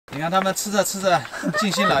你看他们吃着吃着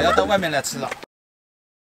尽兴了，要到外面来吃了。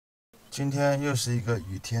今天又是一个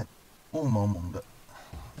雨天，雾蒙蒙的。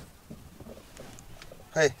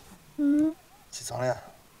嘿，起床了呀？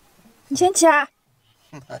你先起啊！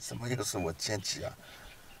什么又是我先起啊？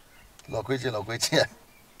老规矩，老规矩。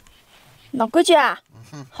老规矩啊！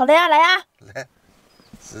好了呀，来呀！来，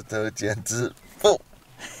石头剪子布。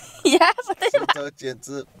呀，说对吧？石头剪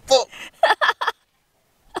子布。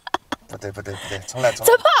不对，重来。什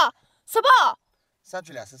么？上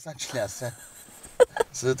去2声，上去2声。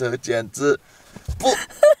石头剪子布。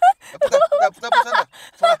不对，重来。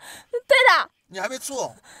对的。你还没出？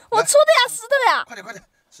我出的呀，石头呀！快点！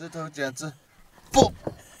石头剪子布。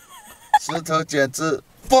石头剪子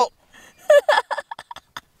布。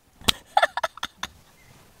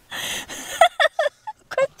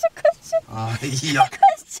快去！哎呀！快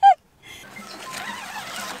去！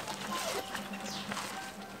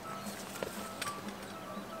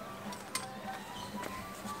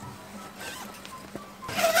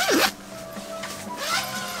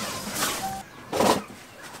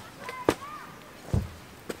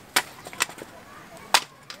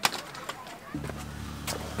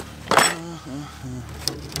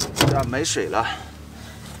要没水了，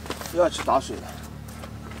又要去打水了。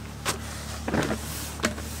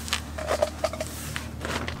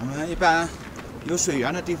我们一般有水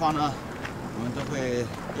源的地方呢，我们都会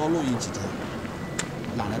多露营几天，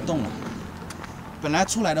懒得动了。本来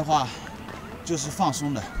出来的话就是放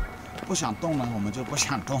松的，不想动了，我们就不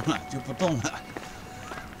想动了，就不动了。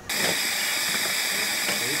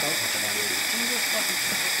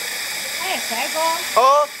哎，帅哥。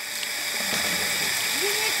哦。你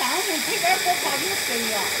上回这边火炮有水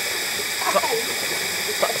呀？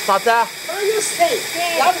啥子啊？这儿有水，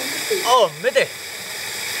哪里有水？哦，没得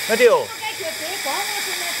哦。我感觉这光我现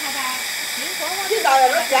在看看，这光我。你到那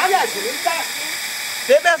儿边边去的噻。边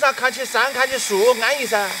边上看起山，看起树，安逸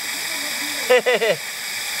噻。嘿。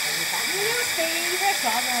你有水有点吓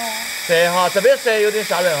人哦。是哈，这边蛇有点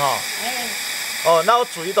吓人哈。哎。哦，那我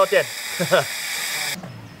注意到点。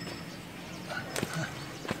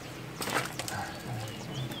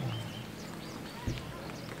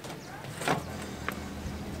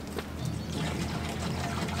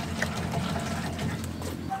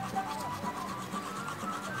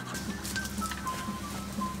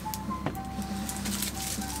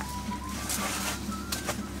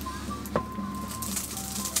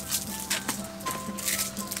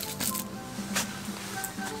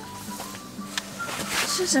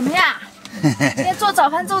吃什么呀？今天做早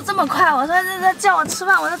饭做这么快，我说这叫我吃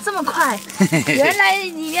饭，我说这么快，原来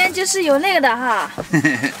里面就是有那个的哈，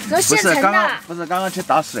有现成的。不是刚刚去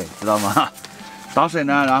打水，知道吗？打水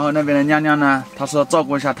呢，然后那边的娘娘呢，她说照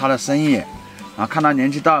顾一下她的生意，然后看她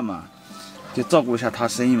年纪大嘛，就照顾一下她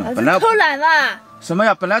生意嘛。本来偷懒嘛。什么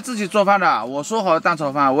呀？本来自己做饭的，我说好蛋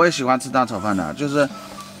炒饭，我也喜欢吃蛋炒饭的，就是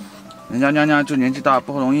人家娘娘就年纪大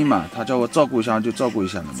不容易嘛，她叫我照顾一下就照顾一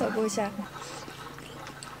下嘛。照顾一下。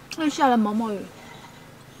又下了毛毛雨，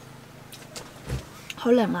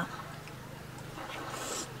好冷啊！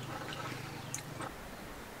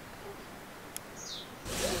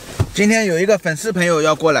今天有一个粉丝朋友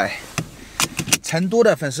要过来，成都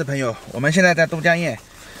的粉丝朋友，我们现在在都江堰，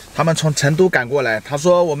他们从成都赶过来，他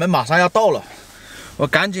说我们马上要到了，我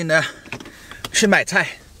赶紧的去买菜。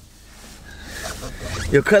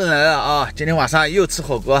有客人来了啊！今天晚上又吃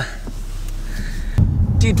火锅。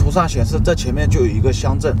地图上显示这前面就有一个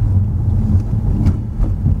乡镇，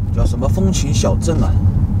叫什么风情小镇啊？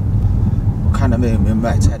我看那边有没有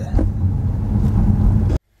卖菜的。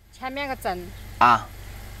前面个镇啊？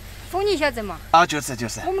风景小镇嘛。啊，就是。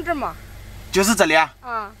我们这儿嘛。就是这里啊。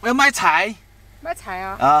啊。我要买菜。买菜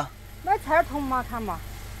啊。啊。买菜同马场嘛。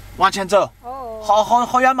往前走。哦。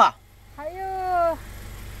好远嘛？还有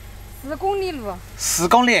4公里路。4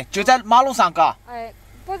公里就在马路上，嘎。哎。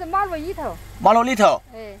不是马路里头。马路里头。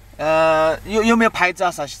哎。有没有牌子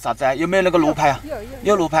啊？啥子啊？有没有那个路牌啊？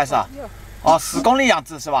有路牌是吧？有。哦，4公里样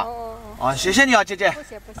子是吧？哦，谢谢你啊，姐姐。不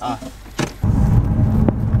谢。啊。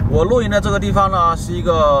我露营的这个地方呢，是一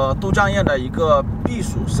个都江堰的一个避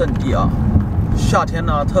暑胜地啊。夏天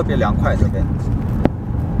呢特别凉快，这边。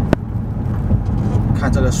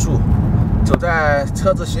看这个树，走在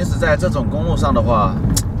车子行驶在这种公路上的话，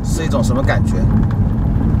是一种什么感觉？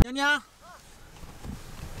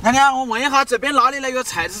娘娘，我问一下，这边哪里来个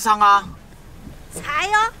菜市场啊？菜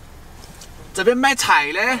呀？这边买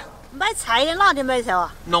菜的。买菜的哪里买菜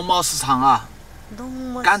啊？农贸市场啊。农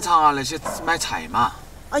贸。赶场啊，那些买菜嘛。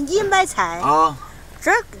哦，你买菜？哦。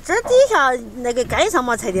这底下那个街上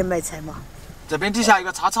嘛才得买菜嘛。这边底下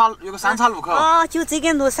有个有个三岔路口。啊，就这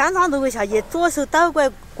个路三岔路口下去，左手倒拐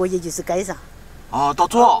过去就是街上。哦，到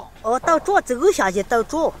做。哦，到做走下去到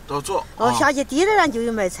做。到做。哦，下去第二天就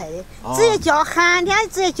有卖菜的，只有叫寒天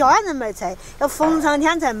只有家人卖菜，要逢上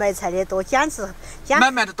天才卖菜的多，坚持。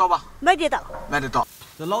买得到吧？买得到。买得到。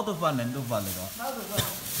这老豆腐啊，嫩豆腐啊，那个。老豆腐。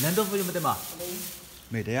嫩豆腐有没得嘛？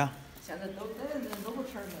没得呀。现在都不吃嫩豆腐，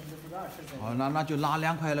都要吃这个。哦，那就拿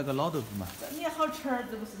2块那个老豆腐嘛。真的好吃，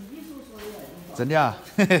这不是你所说的那种。真的啊？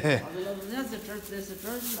嘿嘿嘿。人家这是这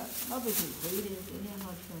儿老百姓推的，真的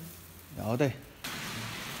好吃。要得。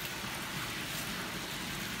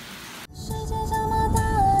世界这么大，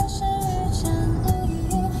爱是遇见无意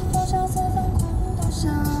义，多少次疯狂，多少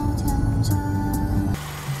天真。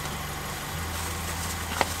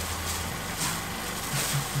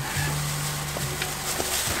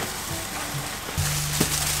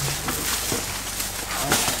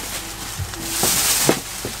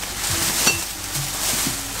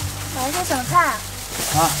买一些什么菜？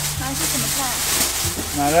啊？买一些什么菜？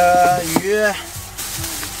买了鱼、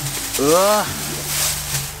鹅。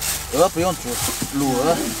鹅不用煮，卤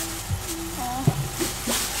鹅。哦，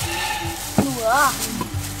卤鹅，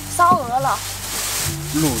烧鹅了。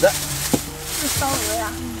卤的。是烧鹅呀。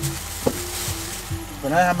本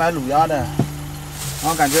来还买卤鸭的，然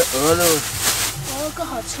后感觉鹅肉。鹅肉更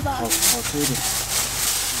好吃吧？好吃一点。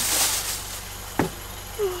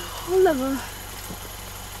好冷啊！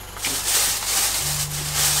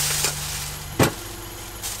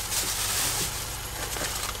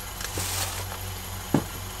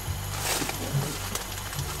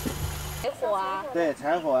对，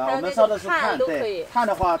柴火啊，我们烧的是炭，对，炭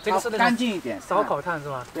的话它干净一点。烧烤炭是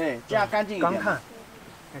吧？对，这样干净一点。钢炭，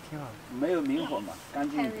还挺好的。没有明火嘛，干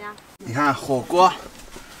净一点。你看火锅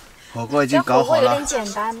已经搞好了。有点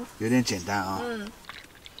简单。有点简单啊。嗯。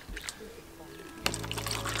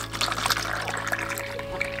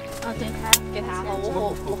啊，对，给他，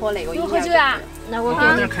我喝那个。你喝酒啊？那我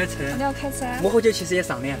给你开车。你要开车。我喝酒其实也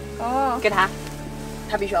上脸。哦。给他，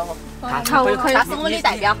他必须要喝。他是我的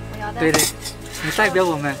代表。对对。你代表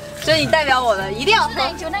我们，所以你代表我们，一定要喝。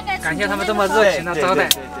感谢他们这么热情的招待。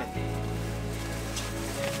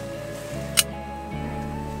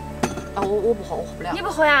啊，我不喝，我喝不了。你不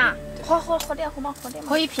喝呀？喝点嘛，喝点嘛。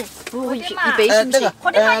喝一瓶，不喝一瓶，一杯行不行？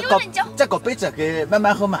喝点嘛，有人叫。再搞杯子给慢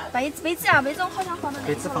慢喝嘛。杯子啊，杯子我好像喝的。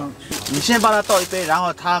杯子放。你先帮他倒一杯，然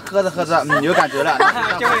后他喝着有感觉了，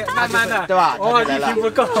就会慢慢的，对吧？哦，一瓶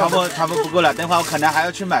不够，差不多不够了，等会儿我可能还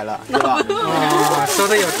要去买了，对吧？哦，说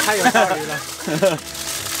的太有道理了。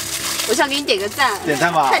我想给你点个赞，点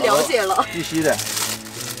赞吧，太了解了，必须的。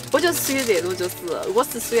我就属于这种，我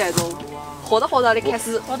是属于那种喝着的开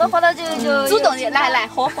始，喝着就主动的来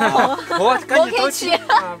喝，赶紧走起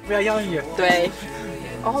啊！不要养鱼。对，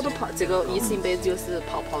好多泡这个一次性杯子就是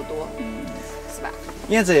泡多，是吧？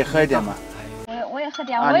燕子也喝一点嘛。我也喝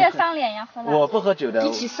点，我也上脸呀，喝了。我不喝酒的。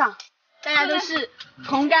一起上，大家都是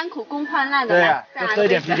同甘苦共患难的。对呀，多喝一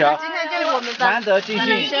点啤酒。今天就是我们班难得尽兴。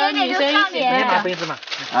女生一起。你拿杯子嘛。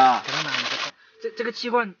啊。给他拿一个。这个气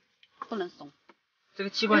罐不能松。这个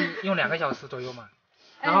气罐用2个小时左右嘛。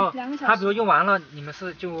然后它比如用完了，你们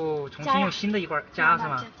是就重新用新的一罐加是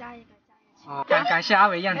吗？加一个。哦，感谢阿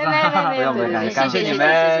伟燕子。不用，感谢你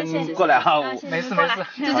们过来啊！没事。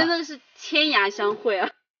这真的是天涯相会啊！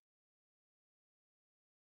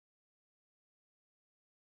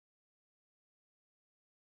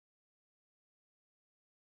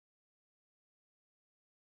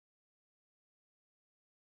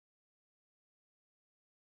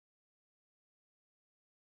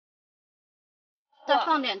再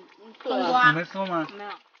放点冬瓜。你们说吗？没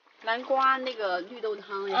有。南瓜那个绿豆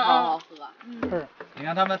汤也好好喝。你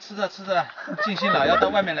看他们吃着尽兴了，要到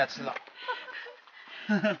外面来吃了。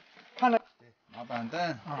看了。老板凳。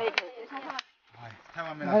可以。哎，太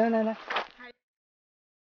完美了。来。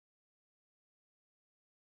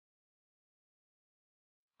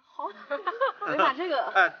好。你把这个。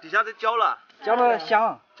哎，底下都焦了。焦了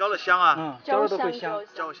香。焦了香啊。焦了都会香。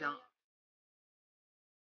焦香。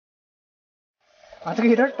啊，这个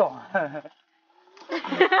有点短。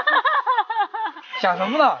想什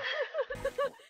么呢？